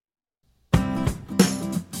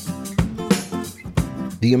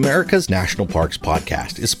The America's National Parks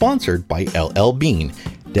podcast is sponsored by LL Bean,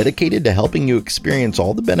 dedicated to helping you experience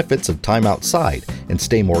all the benefits of time outside and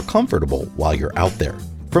stay more comfortable while you're out there.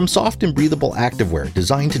 From soft and breathable activewear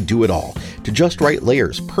designed to do it all, to just right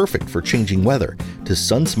layers perfect for changing weather, to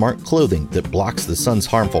sun-smart clothing that blocks the sun's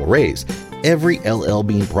harmful rays, every LL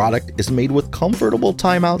Bean product is made with comfortable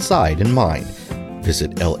time outside in mind.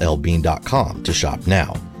 Visit llbean.com to shop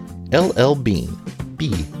now. LL Bean.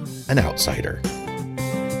 Be an outsider.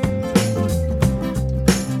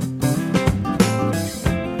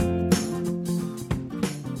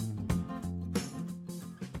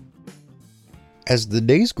 As the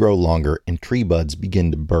days grow longer and tree buds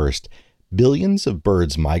begin to burst, billions of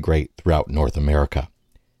birds migrate throughout North America.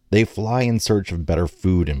 They fly in search of better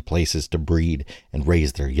food and places to breed and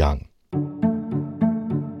raise their young.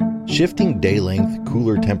 Shifting day length,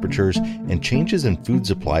 cooler temperatures, and changes in food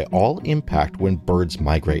supply all impact when birds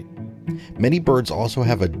migrate. Many birds also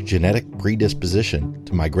have a genetic predisposition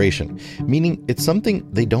to migration, meaning it's something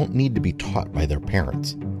they don't need to be taught by their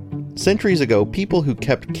parents. Centuries ago, people who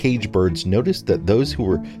kept cage birds noticed that those who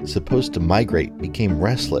were supposed to migrate became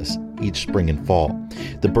restless each spring and fall.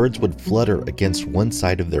 The birds would flutter against one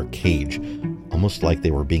side of their cage, almost like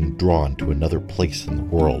they were being drawn to another place in the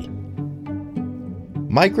world.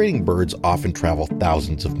 Migrating birds often travel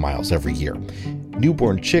thousands of miles every year.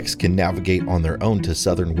 Newborn chicks can navigate on their own to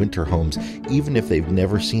southern winter homes, even if they've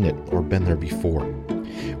never seen it or been there before.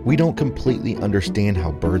 We don't completely understand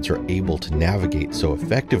how birds are able to navigate so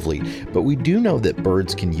effectively, but we do know that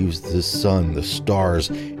birds can use the sun, the stars,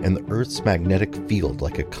 and the Earth's magnetic field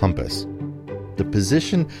like a compass. The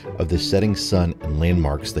position of the setting sun and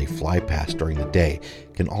landmarks they fly past during the day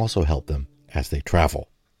can also help them as they travel.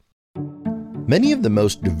 Many of the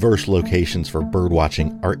most diverse locations for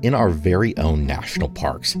birdwatching are in our very own national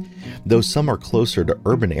parks, though some are closer to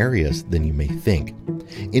urban areas than you may think.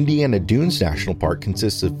 Indiana Dunes National Park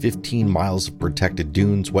consists of 15 miles of protected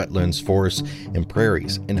dunes, wetlands, forests, and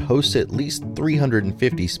prairies, and hosts at least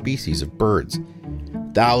 350 species of birds.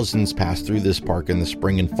 Thousands pass through this park in the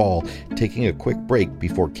spring and fall, taking a quick break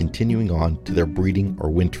before continuing on to their breeding or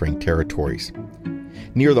wintering territories.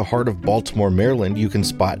 Near the heart of Baltimore, Maryland, you can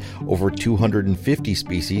spot over 250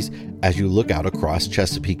 species as you look out across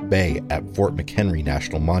Chesapeake Bay at Fort McHenry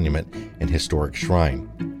National Monument and Historic Shrine.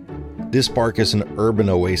 This park is an urban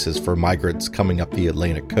oasis for migrants coming up the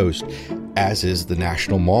Atlantic coast, as is the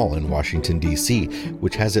National Mall in Washington, D.C.,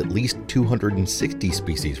 which has at least 260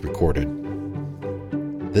 species recorded.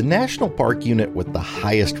 The national park unit with the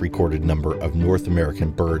highest recorded number of North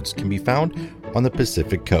American birds can be found on the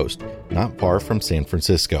Pacific coast, not far from San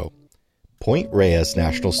Francisco. Point Reyes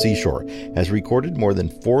National Seashore has recorded more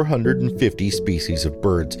than 450 species of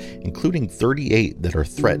birds, including 38 that are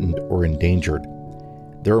threatened or endangered.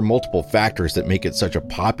 There are multiple factors that make it such a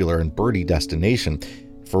popular and birdie destination.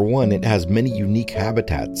 For one, it has many unique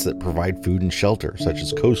habitats that provide food and shelter, such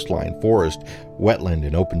as coastline, forest, wetland,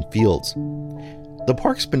 and open fields. The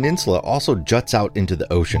park's peninsula also juts out into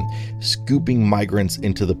the ocean, scooping migrants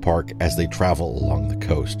into the park as they travel along the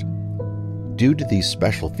coast. Due to these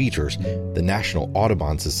special features, the National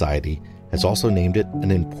Audubon Society has also named it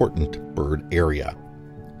an important bird area.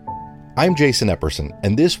 I'm Jason Epperson,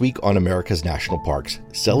 and this week on America's National Parks,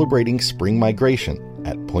 celebrating spring migration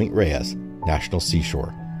at Point Reyes National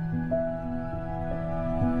Seashore.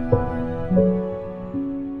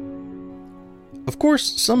 Of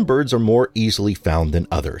course, some birds are more easily found than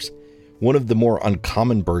others. One of the more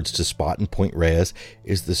uncommon birds to spot in Point Reyes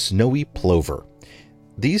is the snowy plover.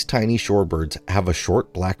 These tiny shorebirds have a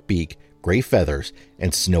short black beak, gray feathers,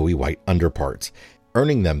 and snowy white underparts,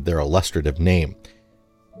 earning them their illustrative name.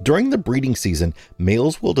 During the breeding season,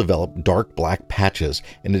 males will develop dark black patches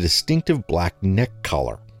and a distinctive black neck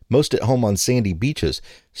collar. Most at home on sandy beaches,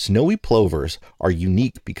 snowy plovers are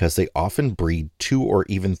unique because they often breed 2 or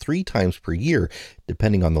even 3 times per year,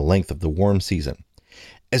 depending on the length of the warm season.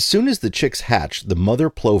 As soon as the chicks hatch, the mother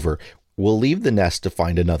plover will leave the nest to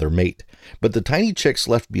find another mate, but the tiny chicks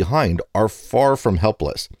left behind are far from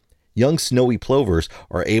helpless. Young snowy plovers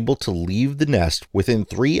are able to leave the nest within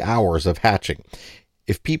 3 hours of hatching.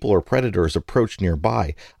 If people or predators approach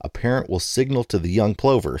nearby, a parent will signal to the young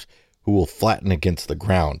plovers, who will flatten against the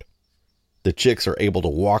ground. The chicks are able to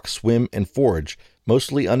walk, swim, and forage,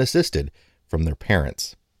 mostly unassisted, from their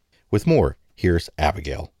parents. With more, here's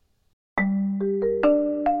Abigail.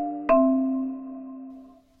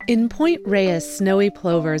 In Point Reyes, snowy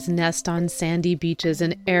plovers nest on sandy beaches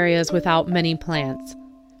in areas without many plants.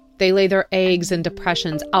 They lay their eggs in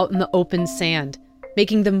depressions out in the open sand,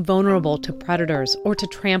 making them vulnerable to predators or to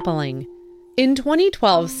trampling. In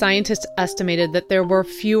 2012, scientists estimated that there were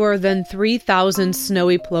fewer than 3,000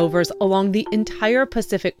 snowy plovers along the entire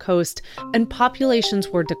Pacific coast, and populations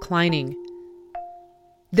were declining.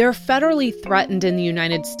 They're federally threatened in the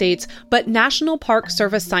United States, but National Park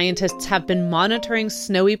Service scientists have been monitoring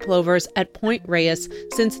snowy plovers at Point Reyes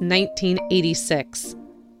since 1986.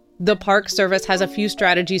 The Park Service has a few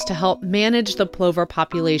strategies to help manage the plover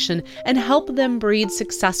population and help them breed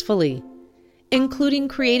successfully, including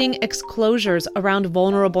creating exclosures around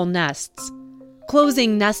vulnerable nests,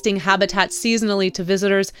 closing nesting habitats seasonally to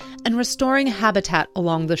visitors, and restoring habitat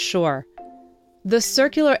along the shore. The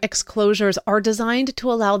circular exclosures are designed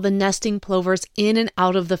to allow the nesting plovers in and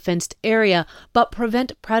out of the fenced area, but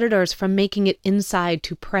prevent predators from making it inside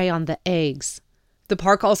to prey on the eggs. The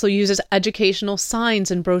park also uses educational signs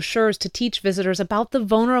and brochures to teach visitors about the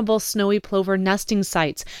vulnerable snowy plover nesting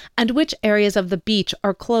sites and which areas of the beach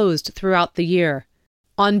are closed throughout the year.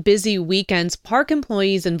 On busy weekends, park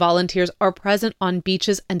employees and volunteers are present on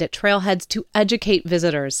beaches and at trailheads to educate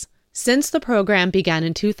visitors. Since the program began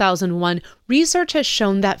in 2001, research has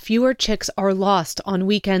shown that fewer chicks are lost on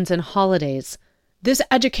weekends and holidays. This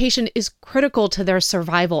education is critical to their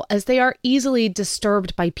survival as they are easily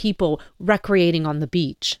disturbed by people recreating on the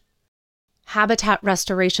beach. Habitat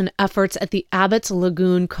restoration efforts at the Abbott's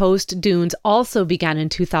Lagoon Coast Dunes also began in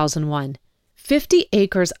 2001. 50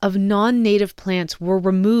 acres of non-native plants were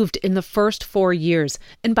removed in the first 4 years,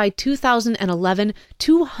 and by 2011,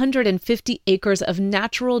 250 acres of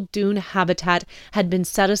natural dune habitat had been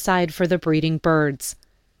set aside for the breeding birds.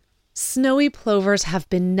 Snowy plovers have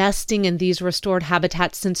been nesting in these restored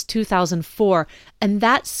habitats since 2004, and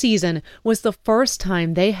that season was the first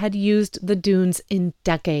time they had used the dunes in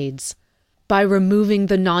decades. By removing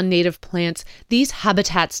the non-native plants, these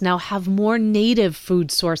habitats now have more native food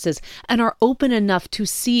sources and are open enough to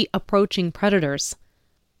see approaching predators.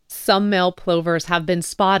 Some male plovers have been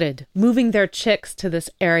spotted, moving their chicks to this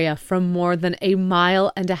area from more than 1.5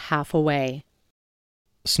 miles away.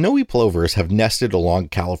 Snowy plovers have nested along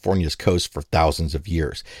California's coast for thousands of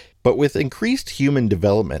years, but with increased human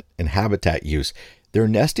development and habitat use, their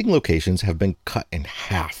nesting locations have been cut in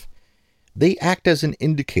half. They act as an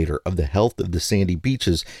indicator of the health of the sandy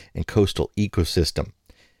beaches and coastal ecosystem.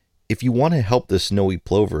 If you want to help the snowy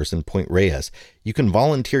plovers in Point Reyes, you can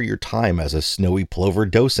volunteer your time as a snowy plover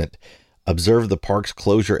docent, observe the park's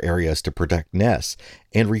closure areas to protect nests,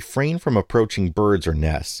 and refrain from approaching birds or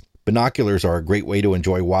nests. Binoculars are a great way to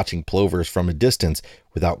enjoy watching plovers from a distance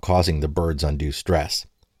without causing the birds undue stress.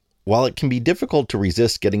 While it can be difficult to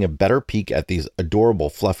resist getting a better peek at these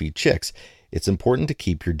adorable fluffy chicks, it's important to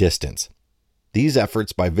keep your distance. These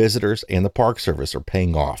efforts by visitors and the Park Service are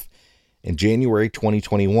paying off. In January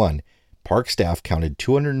 2021, park staff counted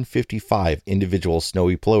 255 individual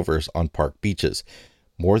snowy plovers on park beaches,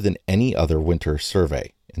 more than any other winter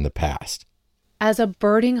survey in the past. As a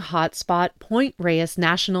birding hotspot, Point Reyes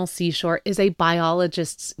National Seashore is a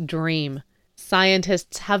biologist's dream.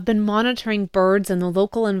 Scientists have been monitoring birds in the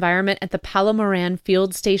local environment at the Palomaran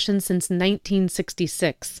Field Station since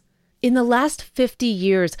 1966. In the last 50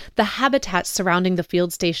 years, the habitat surrounding the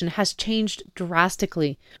field station has changed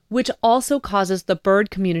drastically, which also causes the bird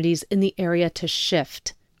communities in the area to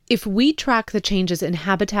shift. If we track the changes in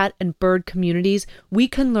habitat and bird communities, we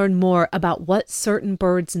can learn more about what certain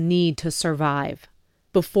birds need to survive.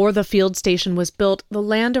 Before the field station was built, the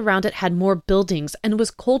land around it had more buildings and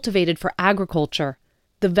was cultivated for agriculture.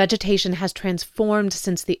 The vegetation has transformed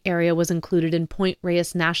since the area was included in Point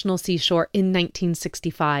Reyes National Seashore in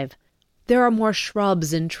 1965. There are more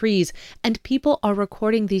shrubs and trees, and people are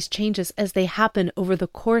recording these changes as they happen over the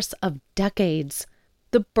course of decades.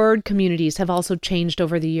 The bird communities have also changed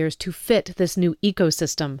over the years to fit this new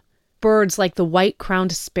ecosystem. Birds like the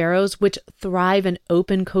white-crowned sparrows, which thrive in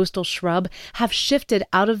open coastal shrub, have shifted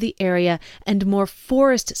out of the area, and more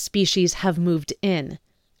forest species have moved in.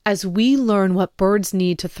 As we learn what birds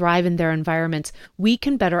need to thrive in their environments, we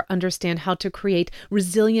can better understand how to create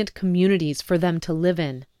resilient communities for them to live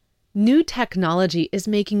in. New technology is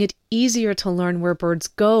making it easier to learn where birds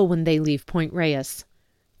go when they leave Point Reyes.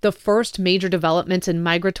 The first major developments in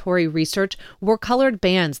migratory research were colored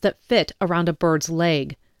bands that fit around a bird's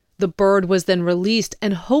leg. The bird was then released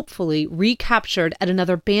and hopefully recaptured at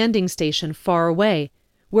another banding station far away,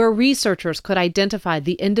 where researchers could identify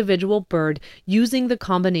the individual bird using the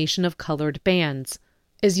combination of colored bands.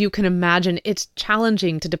 As you can imagine, it's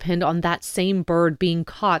challenging to depend on that same bird being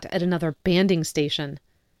caught at another banding station.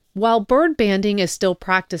 While bird banding is still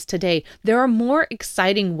practiced today, there are more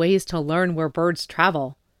exciting ways to learn where birds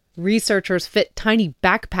travel. Researchers fit tiny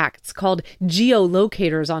backpacks called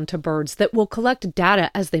geolocators onto birds that will collect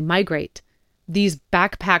data as they migrate. These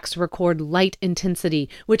backpacks record light intensity,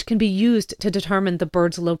 which can be used to determine the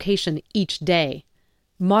bird's location each day.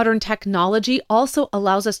 Modern technology also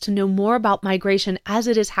allows us to know more about migration as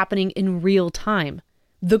it is happening in real time.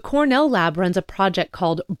 The Cornell Lab runs a project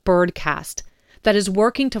called Birdcast that is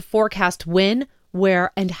working to forecast when,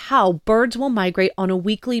 where, and how birds will migrate on a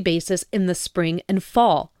weekly basis in the spring and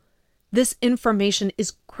fall. This information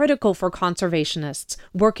is critical for conservationists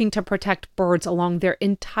working to protect birds along their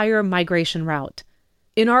entire migration route.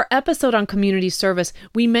 In our episode on community service,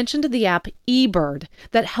 we mentioned the app eBird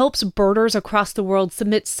that helps birders across the world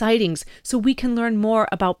submit sightings so we can learn more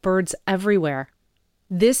about birds everywhere.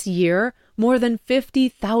 This year, more than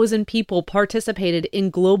 50,000 people participated in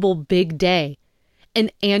Global Big Day,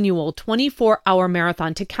 an annual 24-hour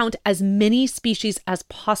marathon to count as many species as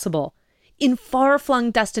possible in far-flung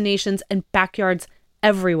destinations and backyards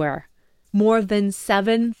everywhere. More than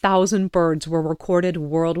 7,000 birds were recorded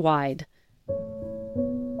worldwide.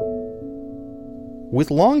 With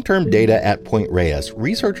long-term data at Point Reyes,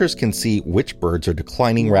 researchers can see which birds are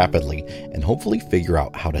declining rapidly and hopefully figure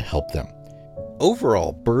out how to help them.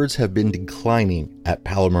 Overall, birds have been declining at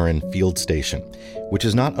Palomarin Field Station, which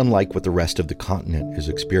is not unlike what the rest of the continent is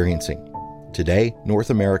experiencing. Today, North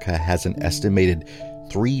America has an estimated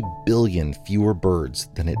 3 billion fewer birds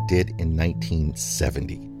than it did in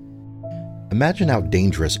 1970. Imagine how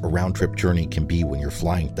dangerous a round-trip journey can be when you're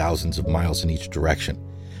flying thousands of miles in each direction.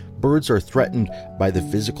 Birds are threatened by the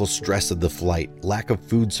physical stress of the flight, lack of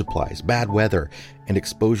food supplies, bad weather, and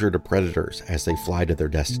exposure to predators as they fly to their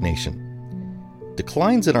destination.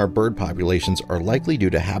 Declines in our bird populations are likely due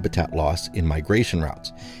to habitat loss in migration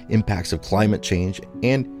routes, impacts of climate change,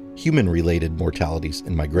 and human-related mortalities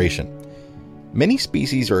in migration. Many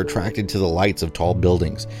species are attracted to the lights of tall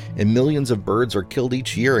buildings, and millions of birds are killed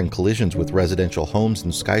each year in collisions with residential homes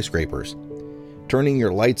and skyscrapers. Turning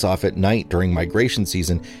your lights off at night during migration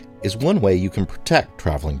season is one way you can protect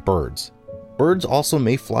traveling birds. Birds also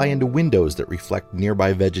may fly into windows that reflect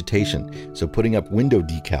nearby vegetation, so putting up window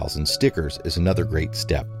decals and stickers is another great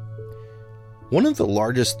step. One of the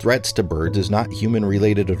largest threats to birds is not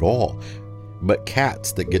human-related at all, but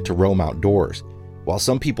cats that get to roam outdoors. While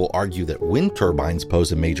some people argue that wind turbines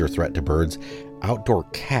pose a major threat to birds, outdoor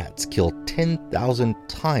cats kill 10,000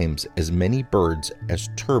 times as many birds as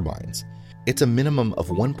turbines. It's a minimum of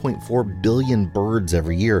 1.4 billion birds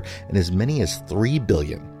every year and as many as 3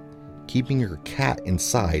 billion. Keeping your cat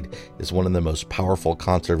inside is one of the most powerful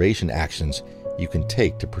conservation actions you can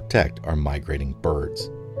take to protect our migrating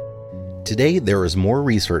birds. Today, there is more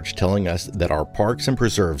research telling us that our parks and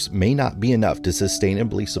preserves may not be enough to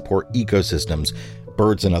sustainably support ecosystems,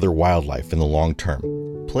 birds, and other wildlife in the long term.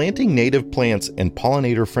 Planting native plants and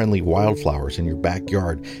pollinator-friendly wildflowers in your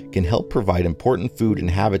backyard can help provide important food and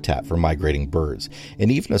habitat for migrating birds,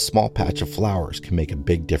 and even a small patch of flowers can make a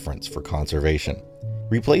big difference for conservation.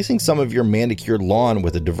 Replacing some of your manicured lawn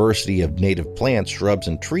with a diversity of native plants, shrubs,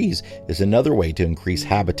 and trees is another way to increase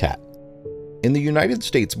habitat. In the United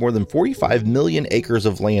States, more than 45 million acres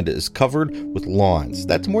of land is covered with lawns.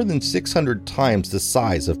 That's more than 600 times the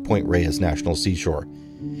size of Point Reyes National Seashore.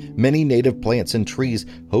 Many native plants and trees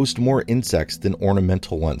host more insects than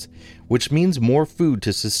ornamental ones, which means more food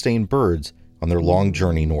to sustain birds on their long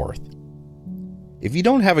journey north. If you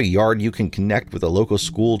don't have a yard, you can connect with a local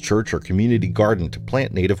school, church, or community garden to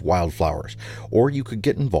plant native wildflowers, or you could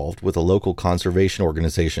get involved with a local conservation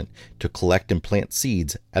organization to collect and plant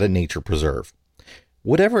seeds at a nature preserve.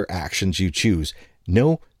 Whatever actions you choose,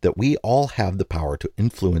 know that we all have the power to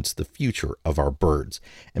influence the future of our birds.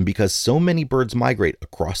 And because so many birds migrate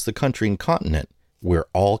across the country and continent, we're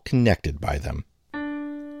all connected by them.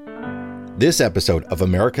 This episode of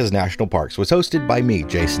America's National Parks was hosted by me,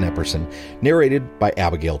 Jason Epperson, narrated by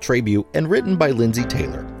Abigail Trabue, and written by Lindsay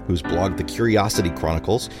Taylor, whose blog The Curiosity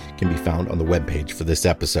Chronicles can be found on the webpage for this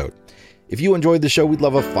episode. If you enjoyed the show, we'd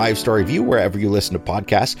love a 5-star review wherever you listen to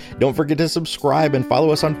podcasts. Don't forget to subscribe and follow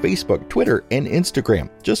us on Facebook, Twitter, and Instagram.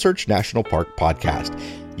 Just search National Park Podcast.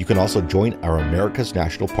 You can also join our America's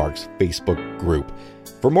National Parks Facebook group.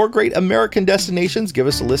 For more great American destinations, give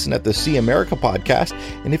us a listen at the See America podcast.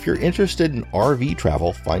 And if you're interested in RV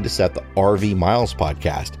travel, find us at the RV Miles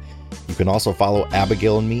podcast. You can also follow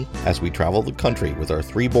Abigail and me as we travel the country with our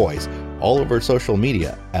 3 boys all over social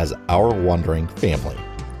media as Our Wandering Family.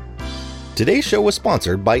 Today's show was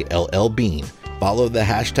sponsored by LL Bean. Follow the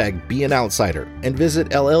hashtag #BeAnOutsider and visit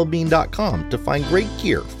llbean.com to find great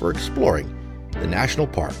gear for exploring the national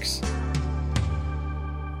parks.